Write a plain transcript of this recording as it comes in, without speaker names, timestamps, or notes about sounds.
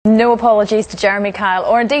no apologies to Jeremy Kyle,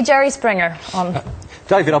 or indeed Jerry Springer on...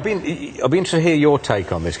 David, I'll be interested to hear your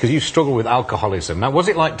take on this, because you struggle with alcoholism. Now, was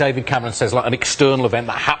it like David Cameron says, like an external event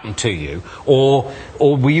that happened to you, or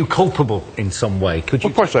were you culpable in some way? Could you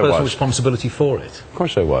take personal responsibility for it? Of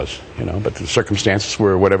course I was, you know, but the circumstances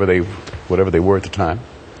were whatever they were at the time.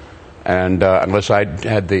 And unless I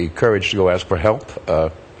had the courage to go ask for help,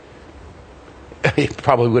 it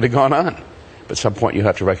probably would have gone on. But at some point you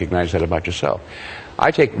have to recognize that about yourself.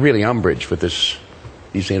 I take really umbrage with these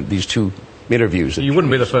two interviews. You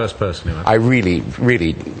wouldn't be the first person who... I really,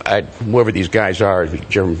 whoever these guys are,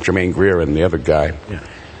 Germaine Greer and the other guy,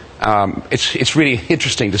 it's really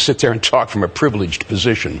interesting to sit there and talk from a privileged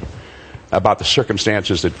position about the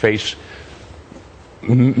circumstances that face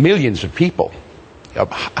millions of people, of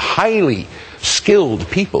highly skilled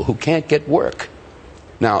people who can't get work.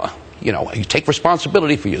 Now, you know, you take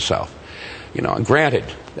responsibility for yourself. You know, and granted,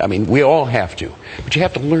 I mean, we all have to, but you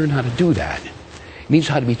have to learn how to do that. It means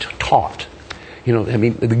how to be taught. You know, I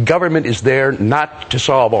mean, the government is there not to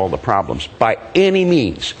solve all the problems by any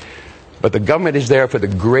means, but the government is there for the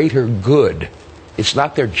greater good. It's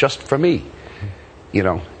not there just for me. You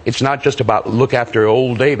know, it's not just about look after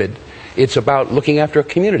old David. It's about looking after a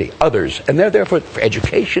community, others, and they're there for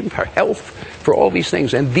education, for health, for all these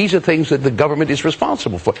things. And these are things that the government is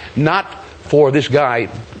responsible for, not for this guy,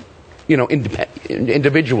 you know,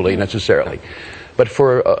 individually necessarily, but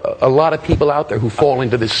for a lot of people out there who fall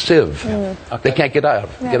into this sieve. They can't get out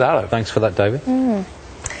of. Thanks for that, David. We'll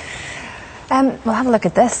have a look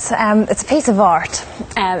at this. It's a piece of art.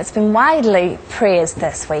 It's been widely praised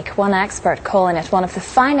this week, one expert calling it one of the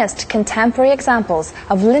finest contemporary examples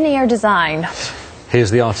of linear design.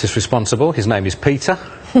 Here's the artist responsible. His name is Peter.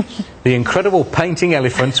 The incredible painting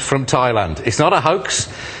elephant from Thailand. It's not a hoax.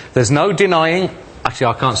 There's no denying... Actually,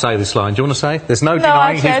 I can't say this line. Do you want to say? There's no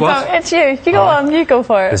denying he's what? It's you. You go on. You go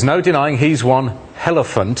for it. There's no denying he's one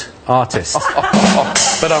elephant artist.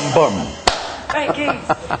 But I'm bummed. Thank you.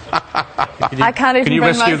 I can't even bring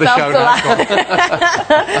rescue the show now?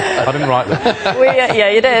 I didn't write that. Yeah,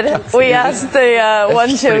 you did. We asked the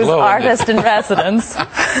One Show's artist in residence.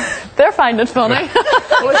 They're finding it funny.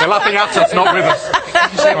 They're laughing at us, not with us.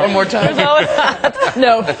 Say it one more time.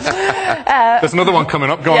 No. There's another one coming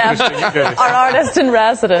up. Go on, Christine, you do this. Our artist in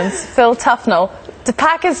residence, Phil Tufnell, to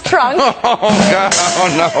pack his trunk. Oh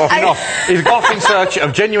no. Enough. He's off in search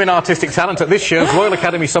of genuine artistic talent at this year's Royal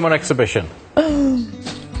Academy Summer Exhibition.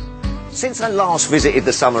 Since I last visited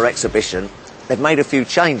the summer exhibition, they've made a few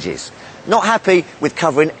changes. Not happy with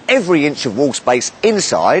covering every inch of wall space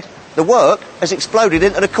inside, the work has exploded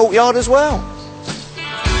into the courtyard as well.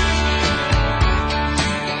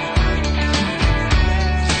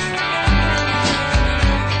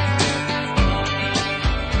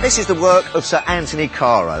 This is the work of Sir Anthony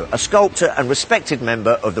Caro, a sculptor and respected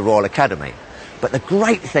member of the Royal Academy. But the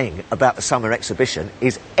great thing about the summer exhibition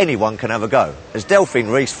is anyone can have a go, as Delphine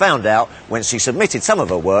Rees found out when she submitted some of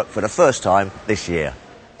her work for the first time this year.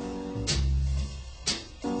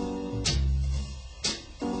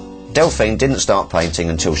 Delphine didn't start painting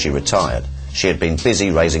until she retired. She had been busy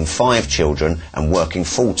raising 5 children and working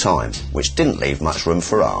full-time, which didn't leave much room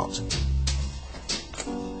for art.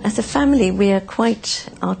 As a family, we are quite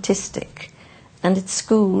artistic, and at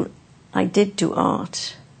school I did do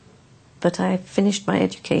art, but I finished my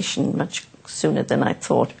education much sooner than I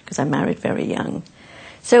thought because I married very young.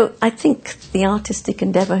 So I think the artistic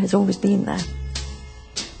endeavour has always been there.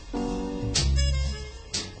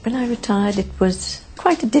 When I retired, it was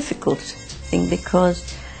quite a difficult thing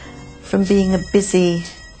because from being a busy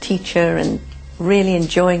teacher and really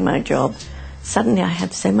enjoying my job, suddenly I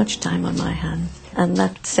had so much time on my hands, and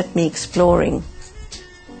that set me exploring.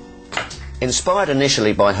 Inspired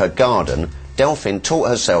initially by her garden, Delphine taught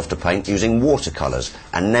herself to paint using watercolours,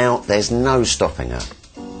 and now there's no stopping her.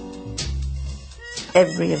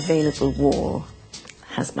 Every available wall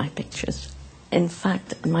has my pictures. In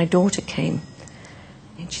fact, my daughter came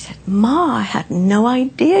and she said, "Ma, I had no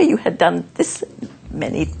idea you had done this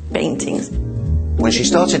many paintings." When she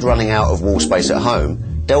started running out of wall space at home,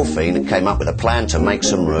 Delphine came up with a plan to make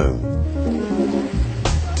some room.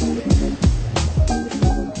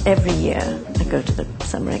 Every year I go to the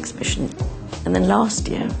summer exhibition, and then last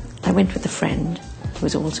year I went with a friend who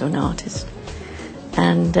was also an artist,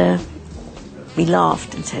 and we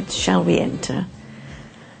laughed and said, "Shall we enter?"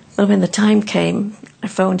 Well, when the time came, I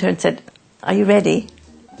phoned her and said, "Are you ready?"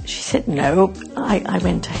 She said no. I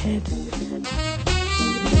went ahead.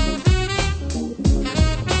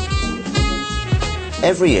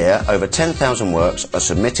 Every year, over 10,000 works are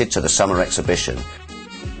submitted to the summer exhibition.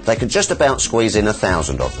 They could just about squeeze in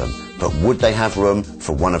 1,000 of them, but would they have room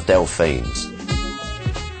for one of Delphine's?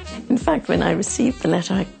 fact, when I received the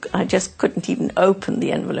letter, I just couldn't even open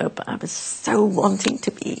the envelope. I was so wanting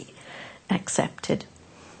to be accepted.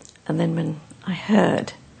 And then when I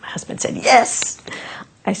heard my husband said yes,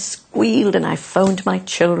 I squealed and I phoned my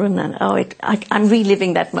children, and I'm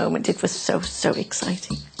reliving that moment. It was so, so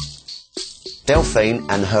exciting. Delphine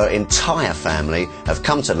and her entire family have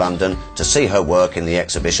come to London to see her work in the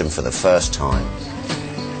exhibition for the first time.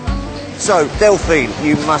 So, Delphine,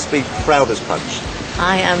 you must be proud as punch.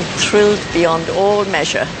 I am thrilled beyond all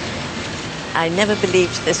measure. I never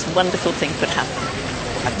believed this wonderful thing could happen.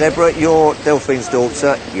 And Deborah, you're Delphine's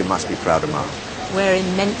daughter. You must be proud of Mum. We're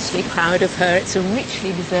immensely proud of her. It's a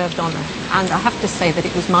richly deserved honour. And I have to say that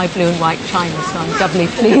it was my blue and white china, so I'm doubly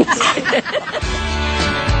pleased.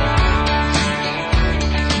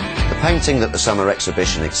 The painting that the summer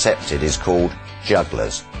exhibition accepted is called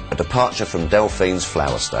Jugglers, a departure from Delphine's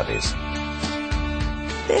flower studies.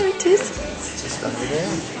 There it is. Just over there.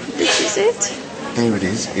 This is it. There it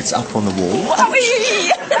is. It's up on the wall.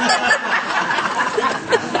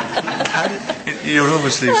 You're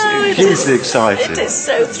obviously hugely excited. It is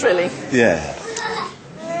so thrilling. Yeah.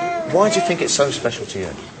 Why do you think it's so special to you?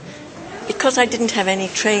 Because I didn't have any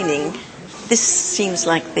training. This seems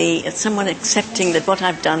like someone accepting that what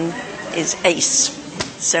I've done is ace.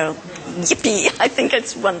 So, yippee! I think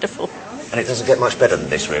it's wonderful. And it doesn't get much better than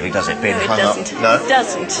this, really, does it? Being No, it hung doesn't. up. No, it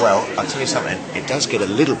doesn't. Well, I'll tell you something. It does get a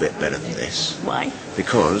little bit better than this. Why?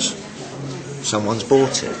 Because someone's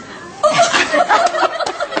bought it.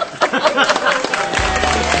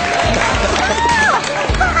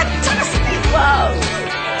 Fantastic! Wow!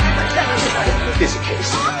 Here's a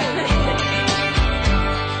kiss.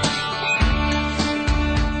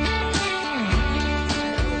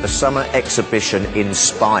 The summer exhibition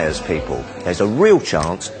inspires people. There's a real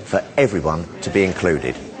chance for everyone to be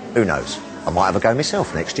included. Who knows? I might have a go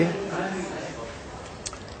myself next year.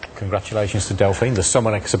 Congratulations to Delphine. The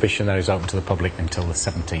summer exhibition there is open to the public until the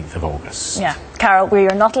 17th of August. Yeah. Carol, we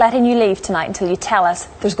are not letting you leave tonight until you tell us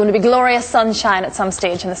there's going to be glorious sunshine at some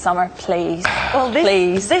stage in the summer. Please. Well,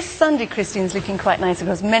 Please. This Sunday, Christine's looking quite nice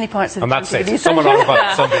across many parts of the country. And that's it. Summer on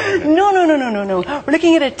about Sunday. No. We're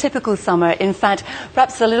looking at a typical summer. In fact,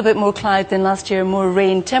 perhaps a little bit more cloud than last year, more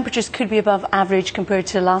rain. Temperatures could be above average compared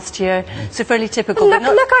to last year. So fairly typical. Look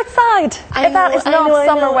outside. That is not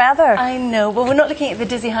summer weather. I know. Well, we're not looking at the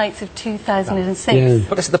dizzy heights of 2006. Yeah.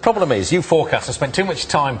 But listen, the problem is, you forecasters spend too much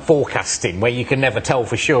time forecasting where you can never tell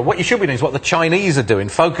for sure. What you should be doing is what the Chinese are doing,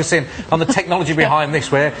 focusing on the technology behind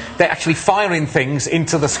this, where they're actually firing things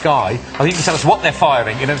into the sky. I think you can tell us what they're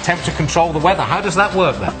firing in an attempt to control the weather. How does that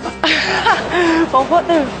work then? Well, what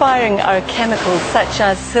they're firing are chemicals such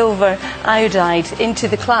as silver iodide into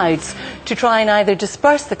the clouds to try and either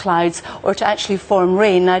disperse the clouds or to actually form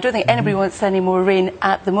rain. Now, I don't think anybody wants any more rain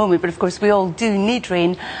at the moment, but of course we all do need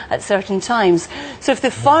rain at certain times. So if they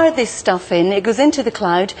fire this stuff in, it goes into the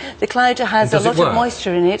cloud has a lot of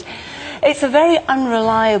moisture in it. It's a very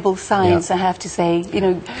unreliable science, I have to say. You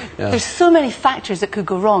know, there's so many factors that could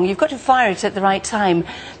go wrong. You've got to fire it at the right time.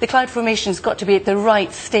 The cloud formation's got to be at the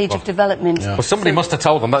right stage of development. Well, somebody must have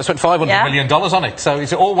told them that they spent $500 million on it, so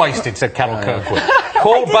is it all wasted, said Carol Kirkwood.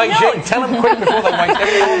 Call Beijing, tell them quick before they waste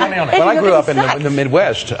any more money on it. Well, I grew up in the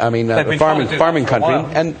Midwest, I mean, farming country,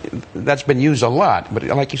 and that's been used a lot. But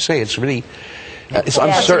like you say, it's really... it's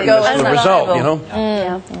uncertain as to the result, you know?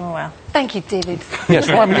 Oh, well. Thank you, David. Yes,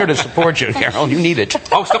 well, I'm here to support you, Carol. You need it.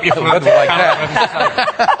 I'll stop you from like that.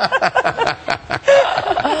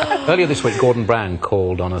 Earlier this week, Gordon Brown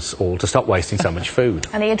called on us all to stop wasting so much food.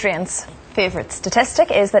 And Adrian's favourite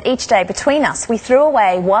statistic is that each day between us we threw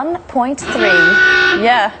away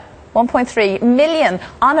 1.3 million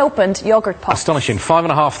unopened yoghurt pots. Astonishing.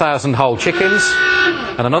 5,500 whole chickens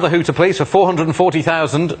and another hooter, please, for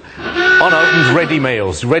 440,000 unopened ready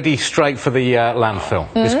meals, ready straight for the landfill.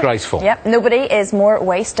 Disgraceful. Yep, nobody is more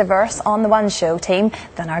waste averse on the One Show team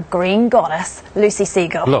than our green goddess, Lucy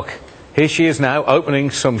Seagull. Look, here she is now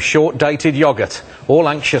opening some short-dated yoghurt, all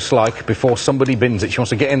anxious-like, before somebody bins it. She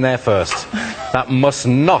wants to get in there first. That must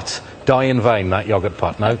not die in vain, that yoghurt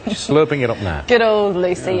pot. No, she's slurping it up now. Good old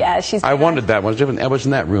Lucy. I wanted that one. I was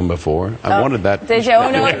in that room before. I wanted that. Did you?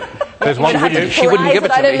 Oh, no. There's one for you. She wouldn't give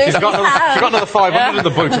it to me. She's got another 500 in the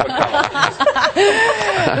boot.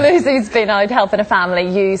 Lucy's been out helping a family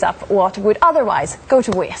use up what would otherwise go to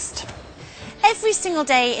waste. Every single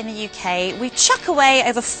day in the UK, we chuck away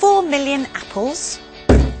over 4 million apples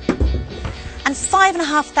and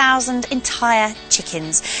 5,500 entire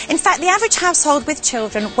chickens. In fact, the average household with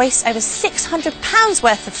children wastes over £600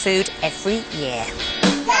 worth of food every year.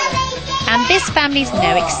 And this family's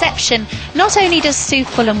no exception. Not only does Sue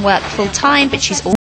Fulham work full-time, but she's also